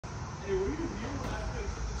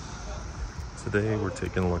Today we're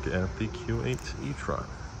taking a look at the Q8 E-tron.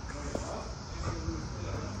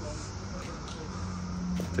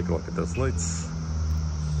 Take a look at those lights.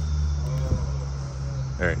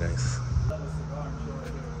 Very nice.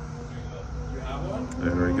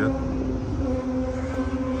 Very good.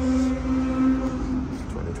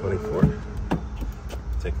 2024.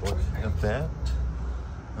 Take a look at that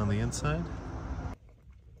on the inside.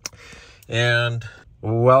 And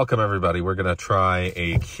welcome everybody. We're gonna try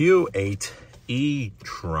a Q8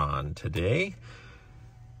 E-tron today.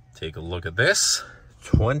 Take a look at this.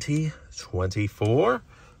 2024.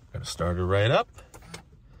 Gonna start it right up.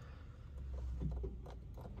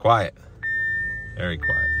 Quiet. Very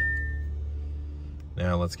quiet.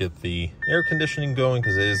 Now let's get the air conditioning going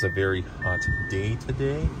because it is a very hot day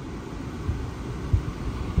today.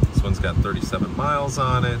 This one's got 37 miles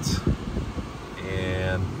on it.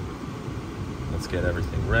 And let's get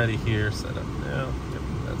everything ready here. Set up now. Yep,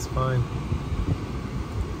 that's fine.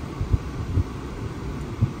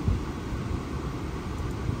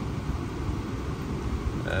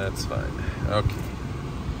 That's fine. Okay.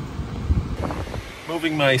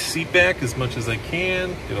 Moving my seat back as much as I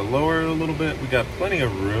can. Gonna lower it a little bit. We got plenty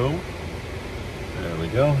of room. There we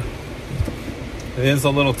go. It is a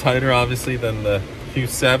little tighter, obviously, than the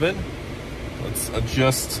Q7. Let's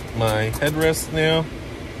adjust my headrest now.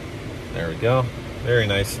 There we go. Very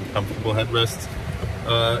nice and comfortable headrest.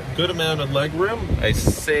 Good amount of leg room. I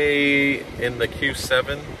say in the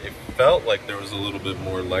Q7, it felt like there was a little bit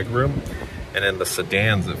more leg room. And in the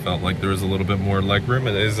sedans, it felt like there was a little bit more leg room.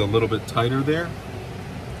 It is a little bit tighter there.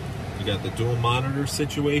 You got the dual monitor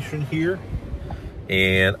situation here.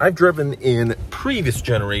 And I've driven in previous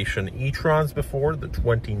generation E-trons before, the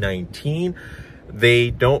 2019.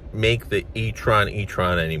 They don't make the E-tron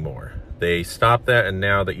anymore. They stopped that, and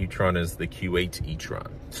now the E-tron is the Q8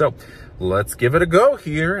 E-tron. So let's give it a go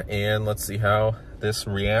here, and let's see how this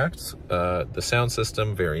reacts. The sound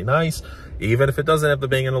system, very nice. Even if it doesn't have the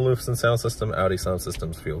Bang & Olufsen sound system, Audi sound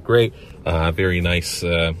systems feel great. Very nice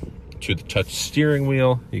to the touch steering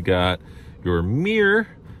wheel. You got your mirror,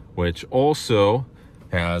 which also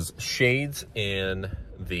has shades in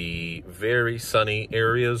the very sunny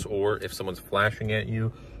areas, or if someone's flashing at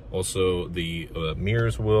you. Also, the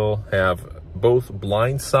mirrors will have both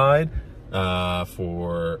blind side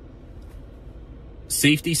for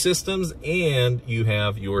safety systems, and you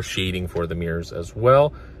have your shading for the mirrors as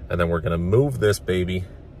well. And then we're gonna move this baby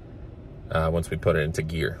once we put it into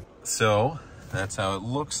gear. So that's how it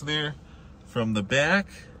looks there from the back.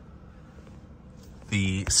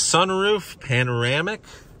 The sunroof, panoramic.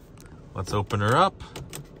 Let's open her up.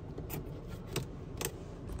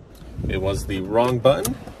 It was the wrong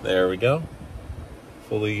button. There we go.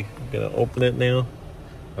 Fully gonna open it now.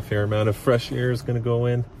 A fair amount of fresh air is gonna go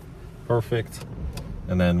in. Perfect.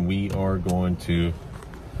 And then we are going to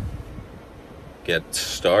get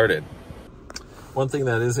started. One thing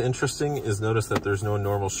that is interesting is notice that there's no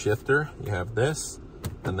normal shifter. You have this,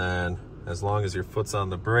 and then as long as your foot's on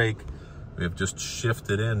the brake, we have just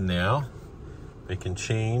shifted in now. We can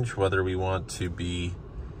change whether we want to be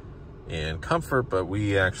in comfort, but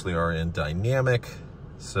we actually are in dynamic.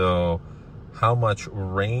 So how much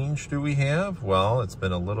range do we have? Well, it's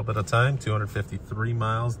been a little bit of time, 253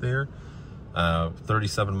 miles there,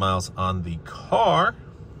 37 miles on the car.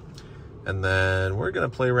 And then we're gonna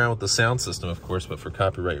play around with the sound system, of course, but for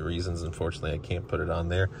copyright reasons, unfortunately, I can't put it on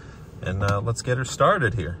there. And let's get her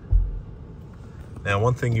started here. Now,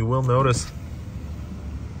 one thing you will notice,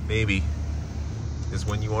 maybe, is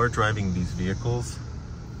when you are driving these vehicles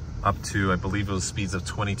up to, I believe it was speeds of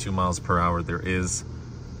 22 miles per hour, there is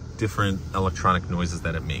different electronic noises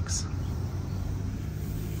that it makes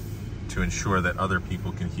to ensure that other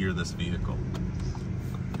people can hear this vehicle.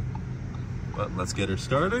 But let's get her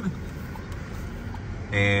started.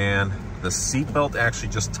 And the seatbelt actually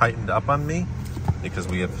just tightened up on me because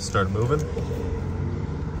we have started moving.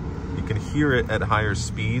 You can hear it at higher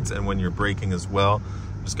speeds, and when you're braking as well,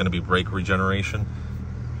 there's going to be brake regeneration.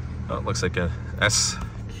 Oh, it looks like a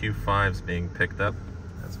SQ5 is being picked up.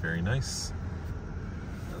 That's very nice.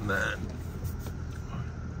 And then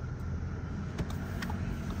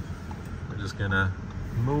we're just going to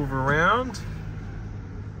move around.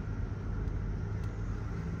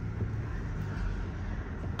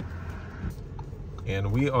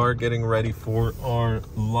 And we are getting ready for our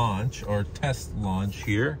launch, our test launch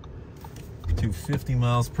here to 50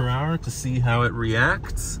 miles per hour to see how it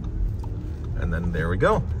reacts. And then there we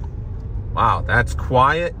go. Wow, that's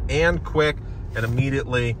quiet and quick. And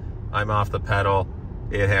immediately I'm off the pedal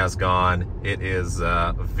it has gone. It is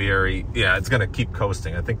very, yeah, it's gonna keep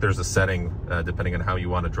coasting. I think there's a setting, depending on how you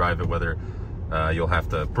want to drive it, whether you'll have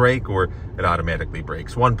to brake or it automatically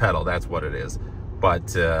brakes. One pedal, that's what it is. But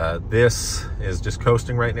this is just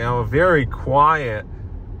coasting right now. A very quiet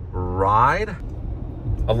ride.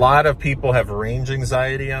 A lot of people have range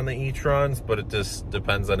anxiety on the e-trons, but it just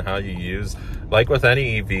depends on how you use. Like with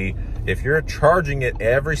any EV, if you're charging it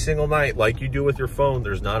every single night, like you do with your phone,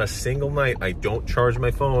 there's not a single night I don't charge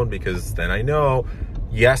my phone, because then I know,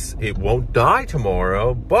 yes, it won't die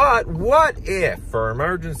tomorrow, but what if, for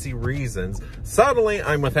emergency reasons, suddenly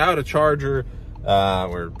I'm without a charger,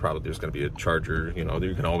 where probably there's going to be a charger, you know,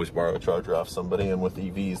 you can always borrow a charger off somebody, and with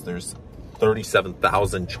EVs, there's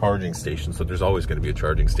 37,000 charging stations, so there's always going to be a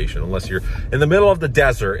charging station, unless you're in the middle of the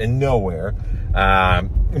desert and nowhere.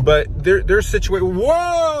 But there's situations.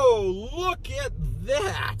 Whoa! Look at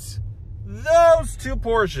that! Those two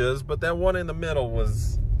Porsches, but that one in the middle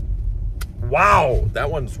was, wow! That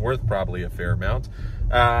one's worth probably a fair amount.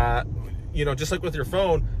 You know, just like with your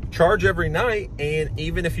phone, charge every night, and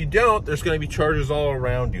even if you don't, there's going to be chargers all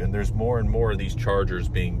around you, and there's more and more of these chargers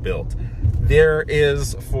being built. There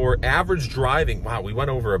is, for average driving, wow, we went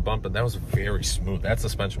over a bump, and that was very smooth. That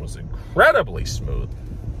suspension was incredibly smooth.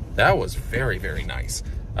 That was very, very nice.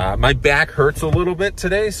 My back hurts a little bit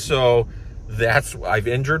today, so I've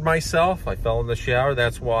injured myself. I fell in the shower.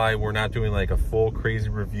 That's why we're not doing like a full crazy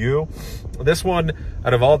review. This one,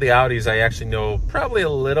 out of all the Audis, I actually know probably a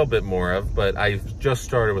little bit more of, but I've just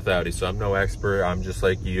started with Audi, so I'm no expert. I'm just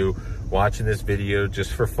like you, watching this video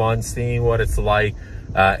just for fun, seeing what it's like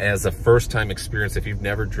as a first-time experience. If you've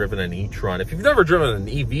never driven an e-tron, if you've never driven an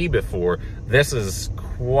EV before, this is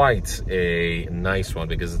quite a nice one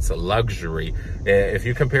because it's a luxury. If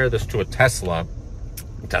you compare this to a Tesla,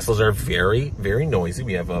 Teslas are very, very noisy.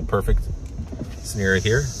 We have a perfect scenario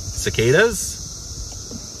here. Cicadas.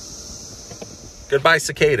 Goodbye,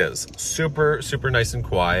 cicadas. Super, super nice and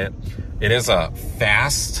quiet. It is a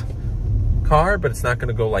fast car, but it's not going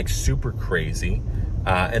to go like super crazy.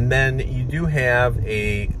 And then you do have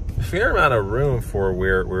a fair amount of room for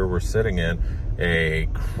where we're sitting in. A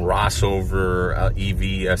crossover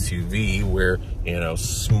EV SUV where, you know,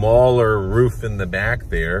 smaller roof in the back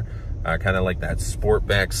there. Kind of like that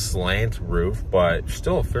Sportback slant roof, but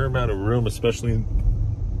still a fair amount of room, especially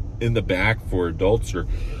in the back for adults or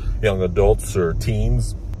young adults or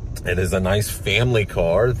teens. It is a nice family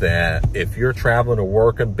car that if you're traveling to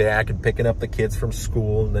work and back and picking up the kids from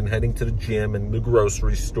school and then heading to the gym and the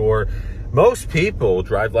grocery store, most people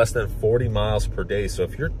drive less than 40 miles per day. So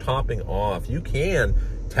if you're topping off, you can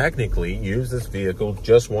technically use this vehicle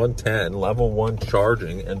just 110 level 1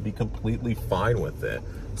 charging and be completely fine with it.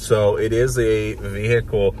 So it is a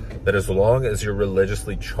vehicle that, as long as you're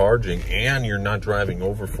religiously charging and you're not driving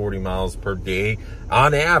over 40 miles per day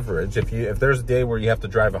on average, if there's a day where you have to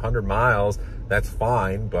drive 100 miles, that's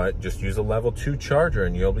fine, but just use a level 2 charger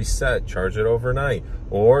and you'll be set. Charge it overnight.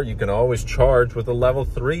 Or you can always charge with a level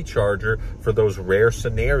 3 charger for those rare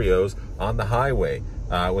scenarios on the highway.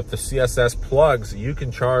 With the CSS plugs, you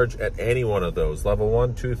can charge at any one of those, level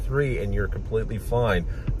 1, 2, 3, and you're completely fine.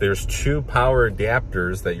 There's 2 power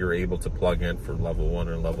adapters that you're able to plug in for level 1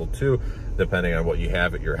 or level 2, depending on what you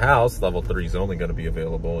have at your house. Level 3 is only going to be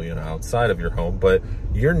available, you know, outside of your home, but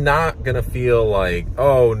you're not going to feel like,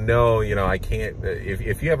 oh no, you know, I can't.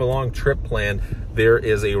 If you have a long trip planned, there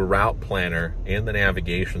is a route planner in the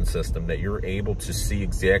navigation system that you're able to see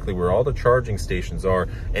exactly where all the charging stations are,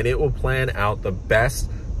 and it will plan out the best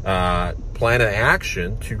plan of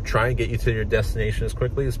action to try and get you to your destination as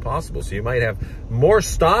quickly as possible. So you might have more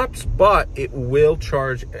stops, but it will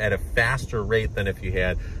charge at a faster rate than if you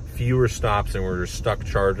had fewer stops and were stuck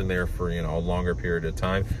charging there for, you know, a longer period of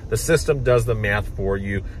time. The system does the math for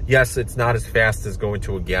you. Yes, it's not as fast as going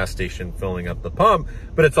to a gas station filling up the pump,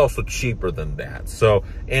 but it's also cheaper than that. So,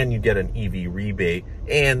 and you get an EV rebate,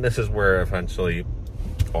 and this is where eventually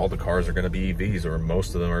all the cars are going to be EVs, or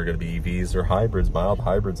most of them are going to be EVs or hybrids, mild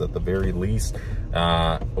hybrids at the very least.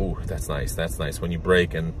 Oh, that's nice. That's nice. When you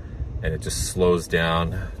brake and it just slows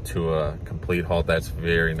down to a complete halt, that's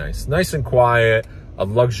very nice. Nice and quiet, a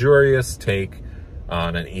luxurious take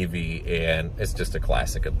on an EV, and it's just a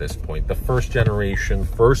classic at this point. The first generation,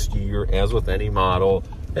 first year, as with any model,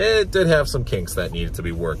 it did have some kinks that needed to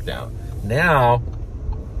be worked out. Now,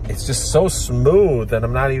 it's just so smooth, and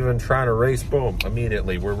I'm not even trying to race. Boom,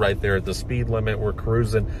 immediately we're right there at the speed limit. We're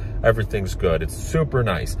cruising. Everything's good. It's super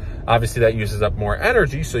nice. Obviously, that uses up more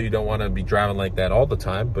energy, so you don't want to be driving like that all the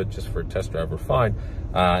time, but just for a test drive, we're fine.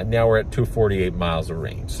 Now we're at 248 miles of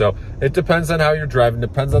range. So it depends on how you're driving,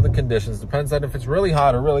 depends on the conditions, depends on if it's really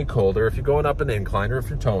hot or really cold, or if you're going up an incline, or if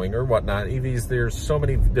you're towing or whatnot. EVs, there's so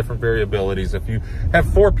many different variabilities. If you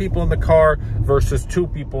have 4 people in the car versus 2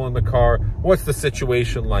 people in the car, what's the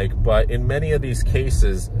situation like? But in many of these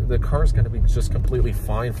cases, the car is going to be just completely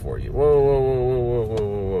fine for you. Whoa, whoa, whoa, whoa, whoa,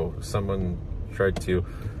 whoa, whoa. Someone tried to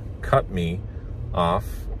cut me off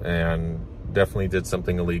and definitely did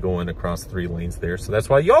something illegal and across 3 lanes there. So that's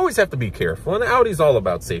why you always have to be careful. And Audi's all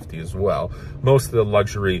about safety as well. Most of the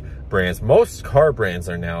luxury brands, most car brands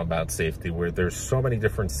are now about safety, where there's so many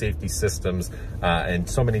different safety systems and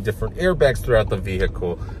so many different airbags throughout the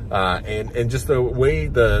vehicle. And just the way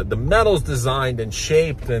the metal's designed and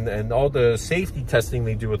shaped, and all the safety testing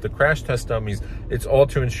they do with the crash test dummies, it's all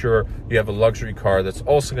to ensure you have a luxury car that's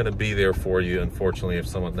also going to be there for you, unfortunately, if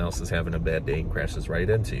someone else is having a bad day and crashes right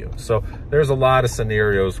into you. So there's a lot of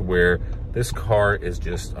scenarios where this car is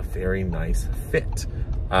just a very nice fit.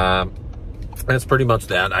 That's pretty much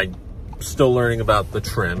that. I'm still learning about the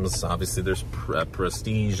trims. Obviously, there's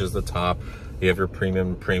Prestige as the top. You have your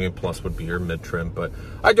Premium Plus would be your mid trim, but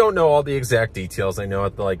I don't know all the exact details. I know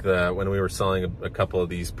when we were selling a couple of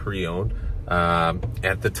these pre-owned,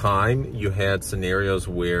 at the time you had scenarios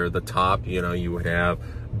where the top, you would have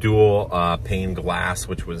dual pane glass,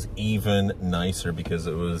 which was even nicer because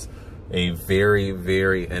it was a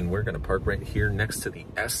very, and we're going to park right here next to the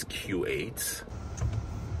SQ8.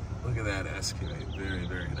 Look at that SQ8,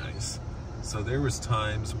 very nice. So there was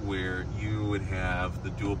times where you would have the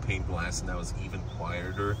dual pane glass, and that was even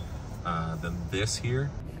quieter than this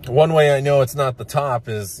here. One way I know it's not the top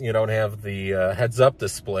is you don't have the heads-up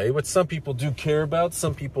display, which some people do care about,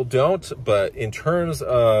 some people don't. But in terms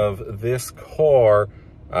of this car,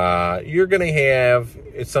 you're going to have,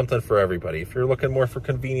 it's something for everybody. If you're looking more for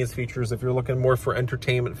convenience features, if you're looking more for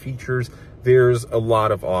entertainment features, there's a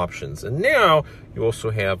lot of options. And now you also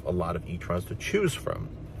have a lot of e-trons to choose from.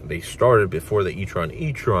 They started before the e-tron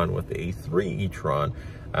with the A3 e-tron,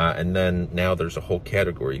 and then now there's a whole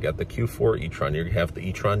category. You got the Q4 e-tron, you have the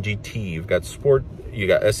e-tron GT, you've got sport, you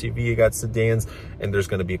got SUV, you got sedans, and there's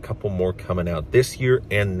going to be a couple more coming out this year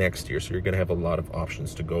and next year, so you're going to have a lot of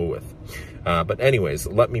options to go with. But anyways,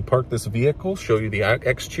 let me park this vehicle, show you the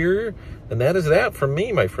exterior, and that is that from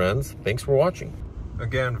me, my friends. Thanks for watching.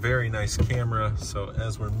 Again, very nice camera. So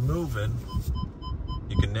as we're moving,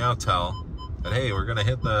 you can now tell that, hey, we're gonna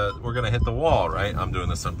hit the wall, right? I'm doing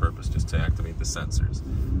this on purpose just to activate the sensors.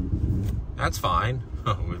 That's fine.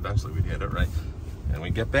 Eventually we'd hit it, right? And we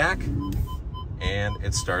get back and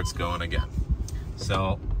it starts going again.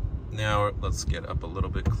 So now let's get up a little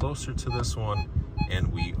bit closer to this one,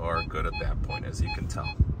 and we are good at that point, as you can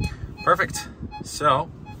tell. Perfect. So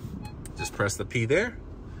just press the P there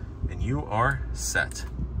and you are set.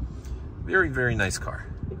 Very nice car.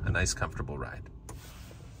 A nice, comfortable ride.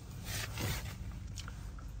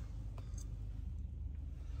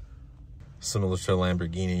 Similar to a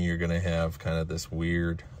Lamborghini, you're gonna have kind of this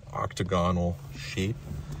weird octagonal shape.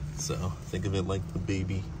 So think of it like the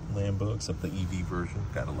baby Lambo, except the EV version.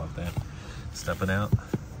 Gotta love that. Stepping out.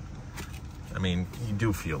 I mean, you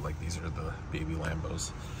do feel like these are the baby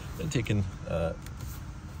Lambos. And taking a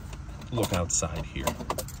look outside here.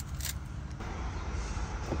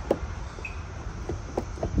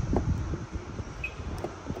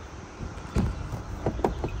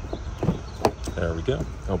 There we go.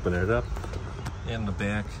 Open it up. In the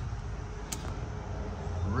back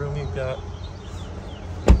room you've got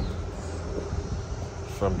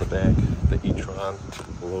from the back, the e-tron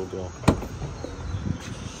logo.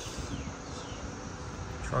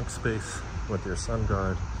 Trunk space with your sun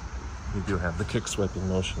guard. You do have the kick swiping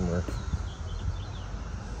motion where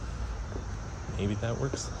maybe that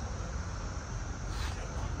works.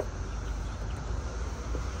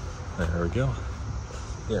 There we go.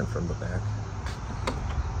 And from the back.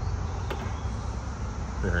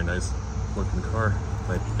 Very nice looking car.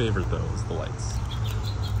 My favorite though is the lights.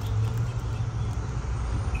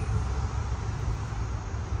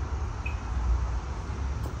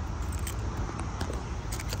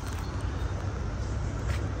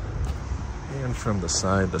 And from the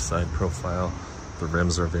side profile, the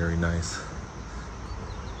rims are very nice.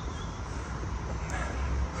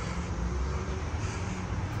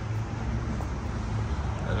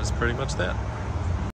 That is pretty much that.